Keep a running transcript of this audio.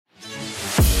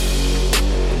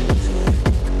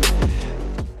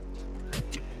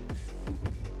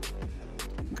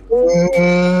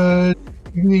Good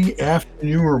evening,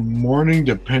 afternoon, or morning,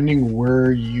 depending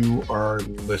where you are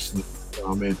listening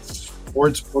from. It's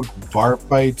Sportsbook Bar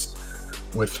Fights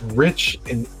with Rich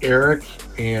and Eric,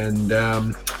 and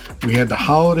we had the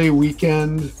holiday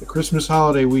weekend, the Christmas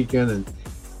holiday weekend, and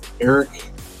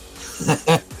Eric,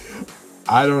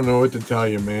 I don't know what to tell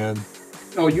you, man.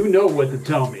 Oh, you know what to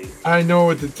tell me. I know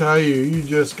what to tell you. You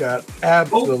just got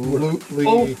absolutely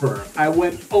over. I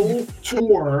went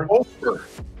 0-4.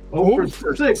 Over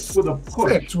 6 with a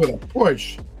push. 6 with a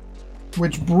push,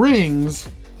 which brings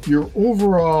your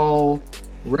overall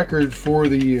record for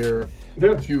the year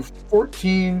to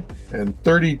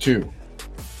 14-32.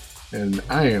 And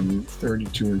I am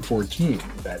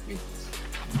 32-14. That means,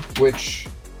 which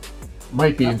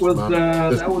might be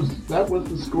that was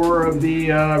the score of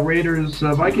the Raiders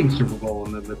Vikings Super Bowl.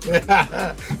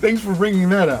 Thanks for bringing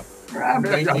that up.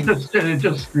 It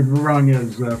just rung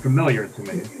as familiar to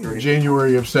me.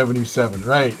 January of '77,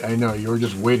 right? I know you were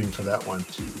just waiting for that one.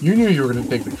 You knew you were going to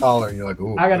take the collar, and you're like,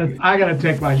 "Ooh." I gotta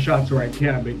take my shots where I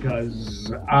can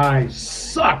because I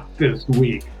suck this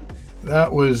week. That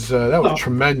was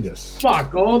tremendous.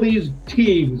 Fuck all these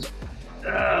teams.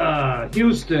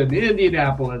 Houston,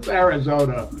 Indianapolis,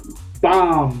 Arizona,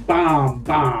 bomb.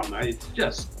 It's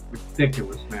just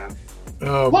ridiculous, man.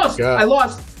 Oh, plus, my God. I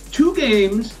lost 2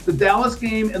 games, the Dallas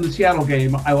game and the Seattle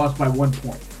game. I lost by 1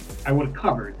 point. I would have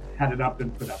covered had it not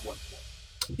been for that 1 point.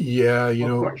 Yeah, you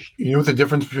know what the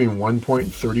difference between 1 point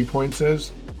and 30 points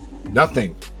is?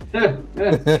 Nothing.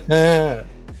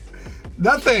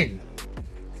 Nothing.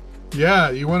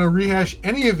 Yeah, you want to rehash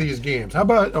any of these games? How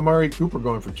about Amari Cooper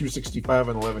going for 265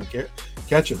 and 11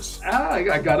 catches? I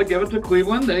got to give it to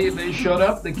Cleveland. They showed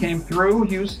up. They came through.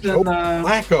 Houston.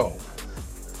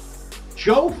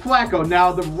 Joe Flacco.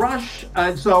 Now, the rush,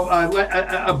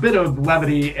 a bit of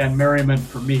levity and merriment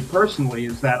for me personally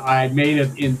is that I made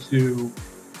it into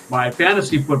my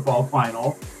fantasy football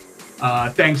final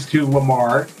thanks to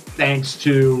Lamar, thanks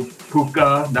to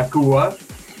Puka Nakua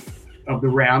of the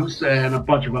Rams and a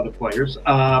bunch of other players.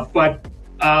 But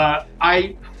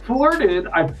I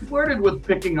flirted with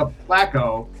picking up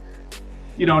Flacco,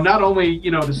 not only,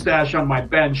 to stash on my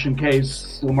bench in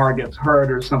case Lamar gets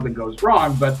hurt or something goes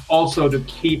wrong, but also to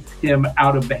keep him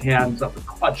out of the hands of the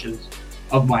clutches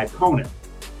of my opponent.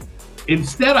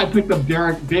 Instead, I picked up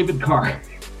David Carr.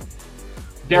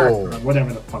 Carr,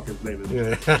 whatever the fuck his name is.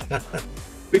 Yeah.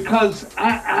 Because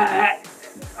I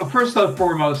first and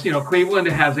foremost, Cleveland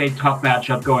has a tough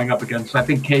matchup going up against, I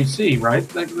think, KC, right?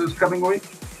 This coming week?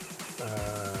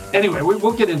 Anyway,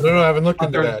 we'll get into I haven't looked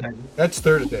into that. That's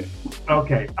Thursday.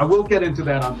 Okay, I will get into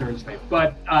that on Thursday.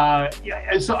 But,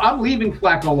 so I'm leaving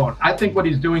Flacco alone. I think what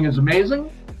he's doing is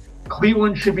amazing.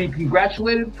 Cleveland should be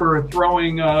congratulated for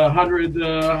throwing hundreds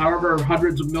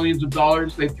of millions of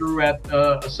dollars they threw at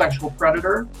a sexual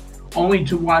predator, only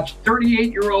to watch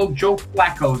 38-year-old Joe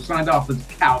Flacco signed off his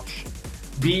couch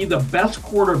be the best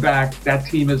quarterback that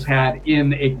team has had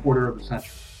in a quarter of a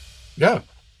century. Yeah.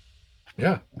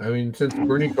 I mean, since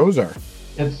Bernie Kosar.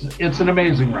 It's an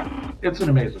amazing run.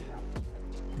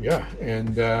 Yeah,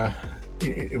 and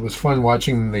it was fun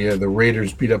watching the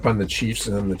Raiders beat up on the Chiefs,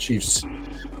 and then the Chiefs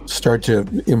start to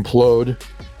implode.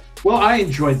 Well, I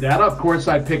enjoyed that. Of course,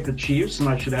 I picked the Chiefs, and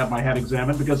I should have my head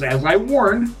examined because, as I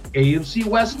warned, AFC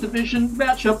West division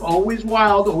matchup, always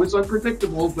wild, always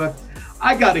unpredictable, but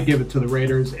I got to give it to the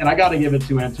Raiders, and I got to give it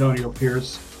to Antonio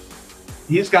Pierce.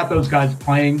 He's got those guys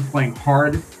playing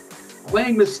hard,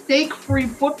 playing mistake-free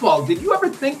football. Did you ever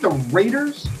think the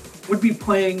Raiders would be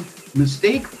playing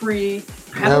mistake-free,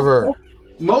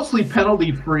 mostly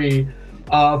penalty-free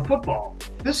football?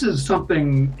 This is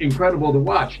something incredible to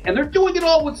watch. And they're doing it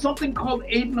all with something called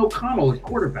Aiden O'Connell as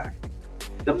quarterback.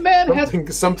 The man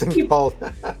something called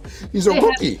he's a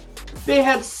rookie. He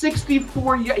had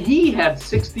 64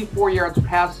 yards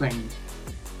passing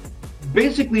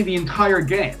basically the entire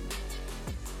game.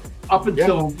 Up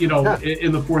until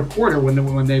in the fourth quarter when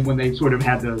they sort of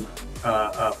had to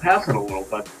pass it a little,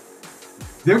 but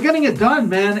they're getting it done,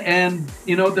 man. And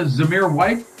the Zamir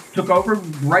White took over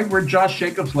right where Josh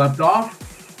Jacobs left off.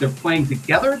 They're playing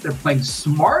together. They're playing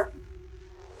smart,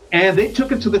 and they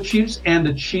took it to the Chiefs. And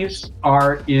the Chiefs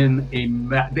are in a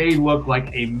mess. They look like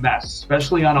a mess,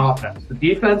 especially on offense. The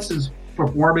defense is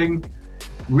performing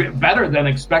better than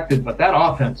expected, but that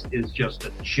offense is just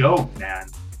a joke, man.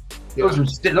 Yeah.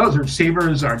 Those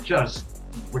receivers are just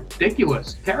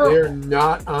ridiculous, terrible. They're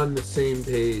not on the same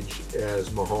page as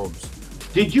Mahomes.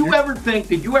 Did you ever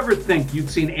think you'd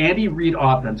seen Andy Reid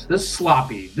offense this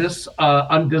sloppy, this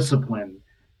undisciplined,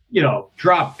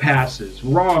 drop passes,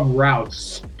 wrong routes,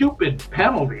 stupid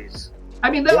penalties? I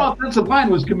mean, that offensive line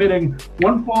was committing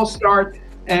one false start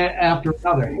after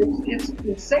another. It's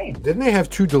insane. Didn't they have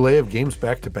 2 delay of games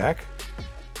back to back?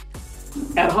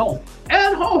 At home.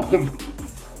 At home.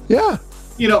 Yeah.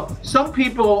 You know, some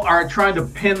people are trying to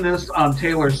pin this on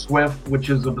Taylor Swift, which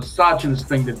is a misogynist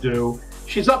thing to do.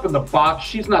 She's up in the box.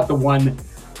 She's not the one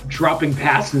dropping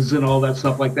passes and all that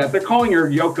stuff like that. They're calling her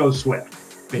Yoko Swift.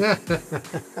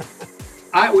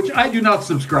 Which I do not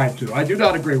subscribe to. I do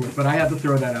not agree with, but I had to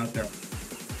throw that out there.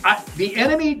 The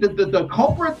enemy, the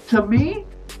culprit to me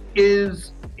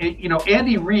is,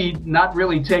 Andy Reid not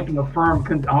really taking a firm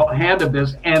hand of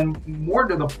this, and more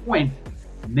to the point,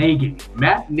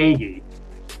 Matt Nagy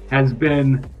has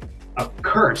been a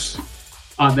curse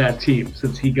on that team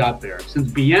since he got there.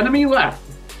 Since Bieniemy left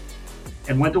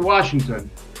and went to Washington,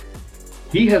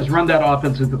 he has run that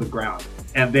offense into the ground,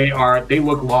 and they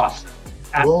look lost,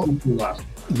 absolutely lost.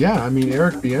 Yeah, I mean,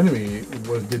 Eric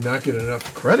Bieniemy did not get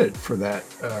enough credit for that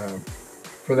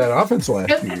offense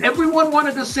last year. Everyone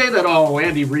wanted to say that,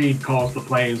 Andy Reid calls the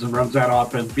plays and runs that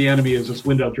offense. Bieniemy is just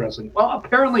window dressing. Well,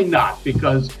 apparently not,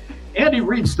 because Andy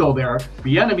Reid's still there.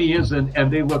 Bieniemy isn't,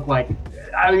 and they look like,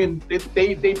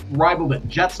 they rival the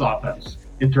Jets offense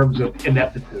in terms of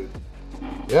ineptitude.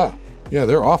 Yeah,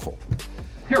 they're awful.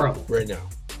 Terrible right now.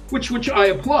 Which I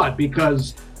applaud,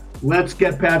 because let's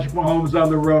get Patrick Mahomes on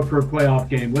the road for a playoff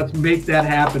game. Let's make that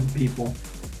happen, people.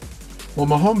 Well,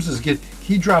 Mahomes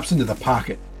he drops into the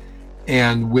pocket,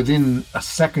 and within a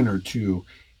second or two,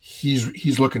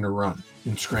 he's looking to run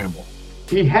and scramble.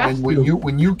 He has and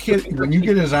when you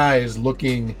get his eyes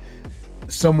looking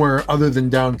somewhere other than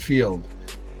downfield,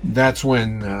 that's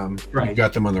when you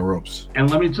got them on the ropes. And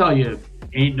let me tell you,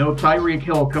 ain't no Tyreek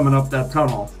Hill coming up that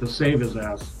tunnel to save his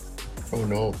ass. Oh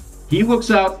no. He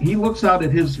looks out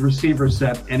at his receiver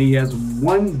set, and he has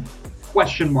one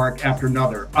question mark after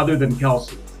another, other than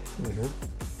Kelsey. Mm-hmm.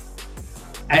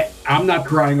 I'm not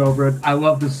crying over it. I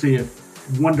love to see it.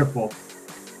 Wonderful.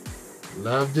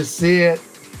 Love to see it.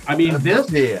 I mean,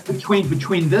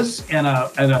 between this and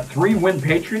a 3-win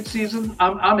Patriots season,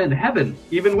 I'm in heaven,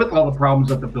 even with all the problems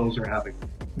that the Bills are having.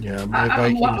 Yeah, my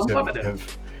Vikings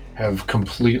have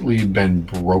completely been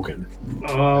broken.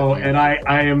 Oh, and I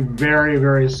am very,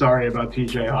 very sorry about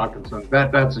TJ Hawkinson.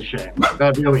 That's a shame.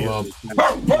 That really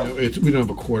is. We don't have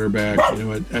a quarterback. You know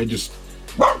what?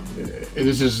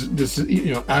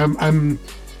 I'm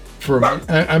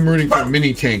rooting for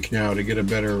Mini Tank now to get a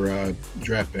better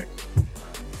draft pick.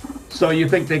 So you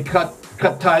think they cut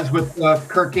ties with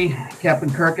Captain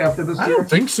Kirk after this year? I don't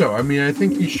think so. I mean, I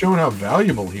think he's shown how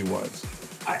valuable he was.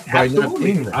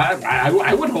 Absolutely.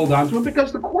 I would hold on to him,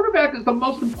 because the quarterback is the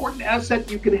most important asset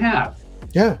you can have.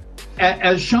 Yeah.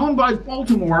 As shown by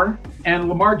Baltimore and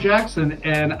Lamar Jackson,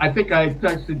 and I think I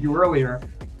texted you earlier,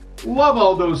 love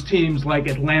all those teams like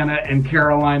Atlanta and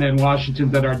Carolina and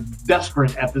Washington that are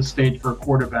desperate at this stage for a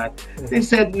quarterback. They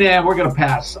said, nah, we're going to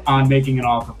pass on making an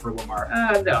offer for Lamar.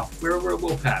 No,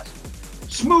 we'll pass.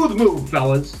 Smooth move,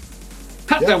 fellas.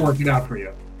 How's that working out for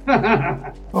you?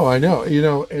 Oh, I know.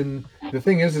 And the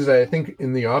thing is I think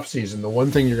in the offseason, the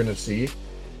one thing you're going to see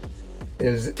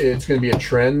is it's going to be a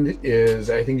trend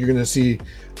is I think you're going to see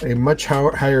a much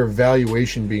higher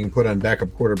valuation being put on backup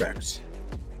quarterbacks.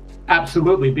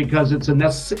 Absolutely, because it's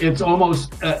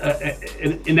almost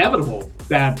inevitable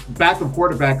that backup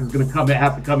quarterback is going to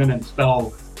have to come in and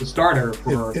spell the starter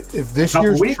for if this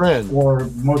year's weeks trend or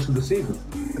most of the season.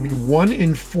 I mean, 1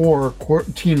 in 4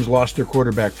 teams lost their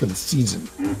quarterback for the season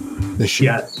this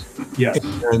year. Yes,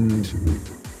 and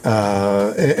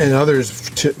others,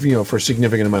 for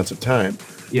significant amounts of time.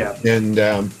 Yeah, and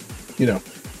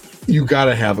you got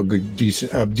to have a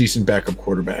decent backup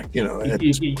quarterback. You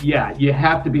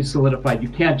have to be solidified. You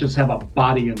can't just have a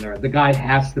body in there. The guy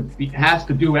has to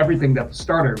do everything that the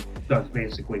starter does,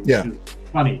 basically. Which is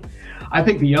funny. I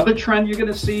think the other trend you're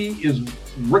going to see is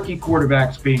rookie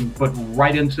quarterbacks being thrown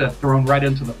right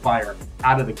into the fire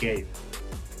out of the gate.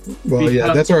 Well,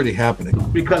 that's already happening.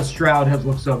 Because Stroud has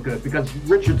looked so good. Because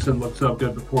Richardson looked so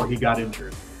good before he got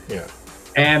injured. Yeah.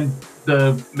 And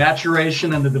the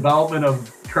maturation and the development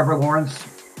of Trevor Lawrence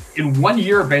in 1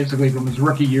 year, basically, from his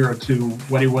rookie year to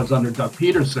what he was under Doug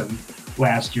Peterson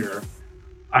last year,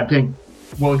 I think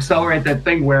will accelerate that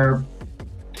thing where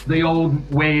the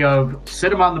old way of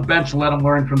sit him on the bench and let him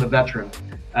learn from the veteran.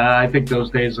 I think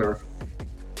those days are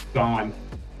gone.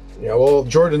 Yeah, well,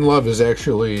 Jordan Love is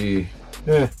actually,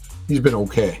 he's been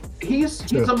okay.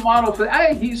 He's a model for.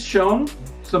 He's shown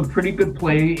some pretty good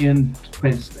play in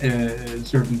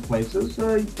certain places,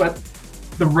 but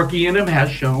the rookie in him has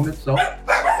shown itself.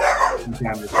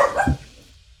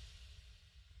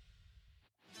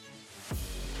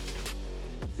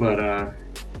 But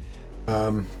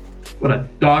what a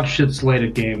dog shit slate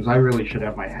of games. I really should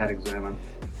have my head examined.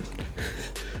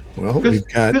 Well, we've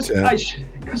got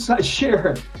because I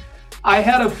shared. I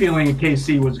had a feeling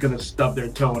KC was going to stub their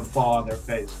toe and fall on their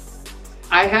face.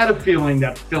 I had a feeling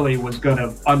that Philly was going to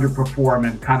underperform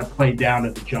and kind of play down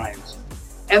at the Giants.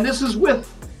 And this is with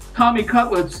Tommy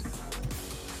Cutlets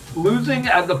losing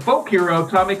as the folk hero.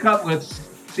 Tommy Cutlets,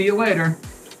 see you later.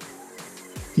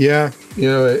 Yeah,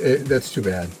 that's too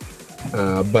bad.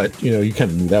 But, you kind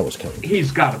of knew that was coming.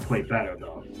 He's got to play better,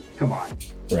 though. Come on.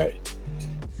 Right.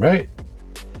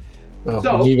 Well,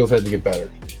 the Eagles had to get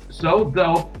better. So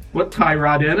they'll put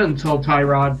Tyrod in until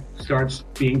Tyrod starts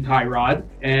being Tyrod.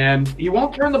 And he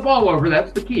won't turn the ball over.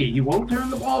 That's the key. He won't turn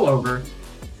the ball over.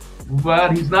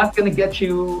 But he's not going to get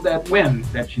you that win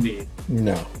that you need.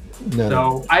 No.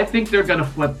 So I think they're going to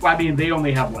flip. I mean, they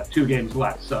only have, 2 games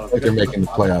left. So they're making the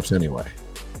playoffs anyway.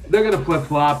 They're going to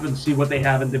flip-flop and see what they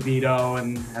have in DeVito,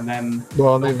 and then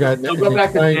they'll go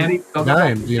back to Danny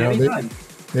Dimes.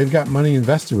 They've got money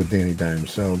invested with Danny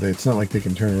Dimes, so it's not like they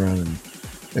can turn around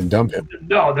and dump him.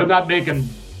 No, they're not making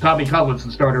Tommy Cutlets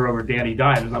the starter over Danny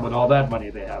Dimes, not with all that money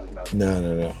they have invested.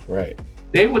 No, right.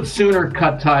 They would sooner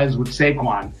cut ties with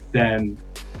Saquon than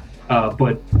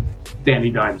put Danny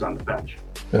Dimes on the bench.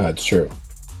 That's true.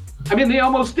 I mean, they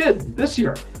almost did this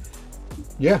year.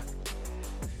 Yeah,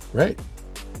 right.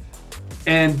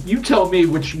 And you tell me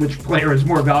which player is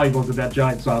more valuable to that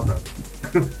Giants offense.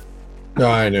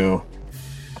 No, I know.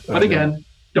 But again,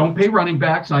 don't pay running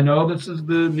backs. I know this is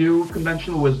the new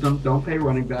conventional wisdom. Don't pay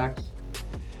running backs.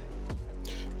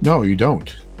 No, you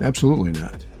don't. Absolutely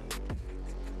not.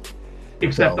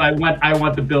 Except I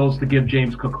want the Bills to give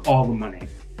James Cook all the money.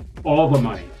 All the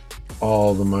money.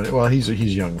 Well, he's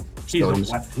young.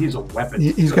 He's a weapon.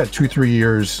 He's got 2-3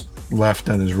 years left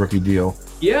on his rookie deal.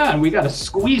 Yeah, and we got to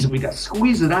squeeze it. We got to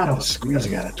squeeze it out of him. Squeeze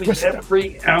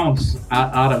every ounce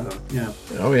out of him. Yeah.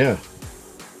 Oh yeah.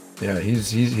 Yeah,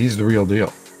 he's the real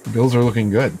deal. The Bills are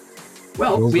looking good.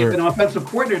 Well, we have an offensive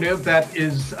coordinator that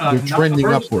is trending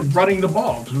upward, running the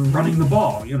ball.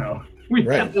 We've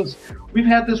had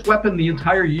this weapon the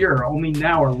entire year. Only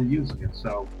now are we using it.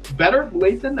 So better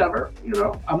late than never.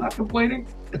 I'm not complaining.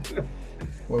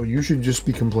 Well, you should just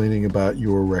be complaining about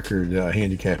your record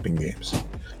handicapping games.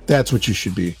 That's what you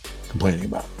should be complaining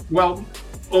about. Well,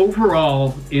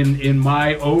 overall, in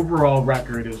my overall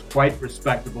record is quite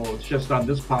respectable. It's just on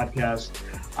this podcast,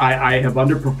 I have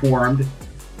underperformed.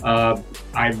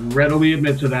 I readily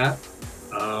admit to that.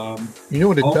 You know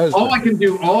what it does? All I can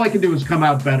do is come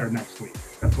out better next week.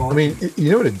 That's all. I mean,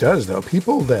 you know what it does though?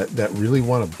 People that really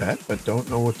want to bet but don't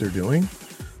know what they're doing,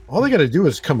 all they got to do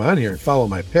is come on here and follow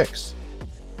my picks.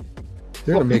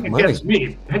 They're going to make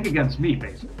money. Pick against me,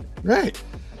 basically. Right.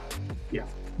 Yeah.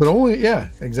 But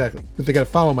exactly. But they got to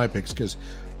follow my picks because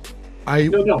my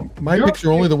picks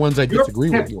are only the ones I disagree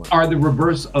with you on. Are the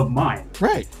reverse of mine.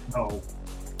 Right. No.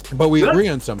 But we agree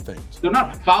on some things. They're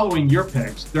not following your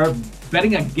picks. They're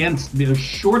betting against me. They're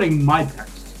shorting my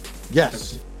picks.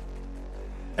 Yes.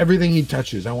 Everything he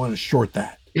touches, I want to short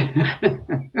that.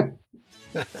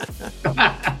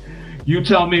 You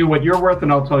tell me what you're worth,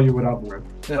 and I'll tell you what I'm worth.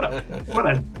 What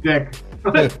a dick.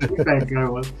 What a dick that guy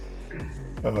was.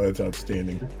 Oh, that's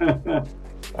outstanding.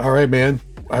 All right, man.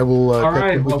 I will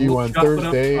catch up with you on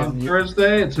Thursday.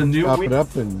 Thursday, it's a new week. It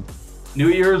up and New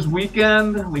Year's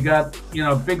weekend. We got,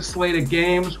 big slate of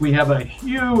games. We have a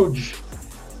huge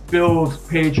Bills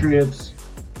Patriots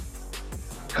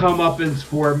comeuppance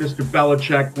for Mr.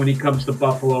 Belichick when he comes to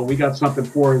Buffalo. We got something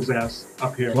for his ass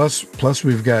up here. Plus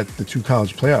we've got the 2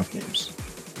 college playoff games.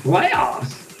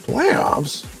 Playoffs?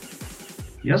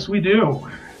 Yes, we do.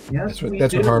 That's what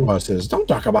Harbaugh says. Don't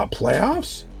talk about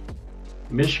playoffs.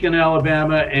 Michigan,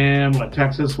 Alabama, and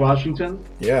Texas, Washington?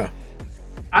 Yeah.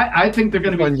 I think they're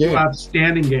going to be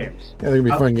outstanding games. Yeah, they're going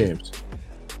to be fun games.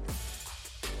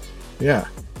 Yeah.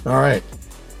 All right.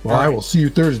 Well, I will see you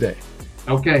Thursday.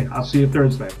 Okay, I'll see you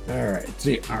Thursday. All right.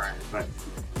 See you. All right. Bye.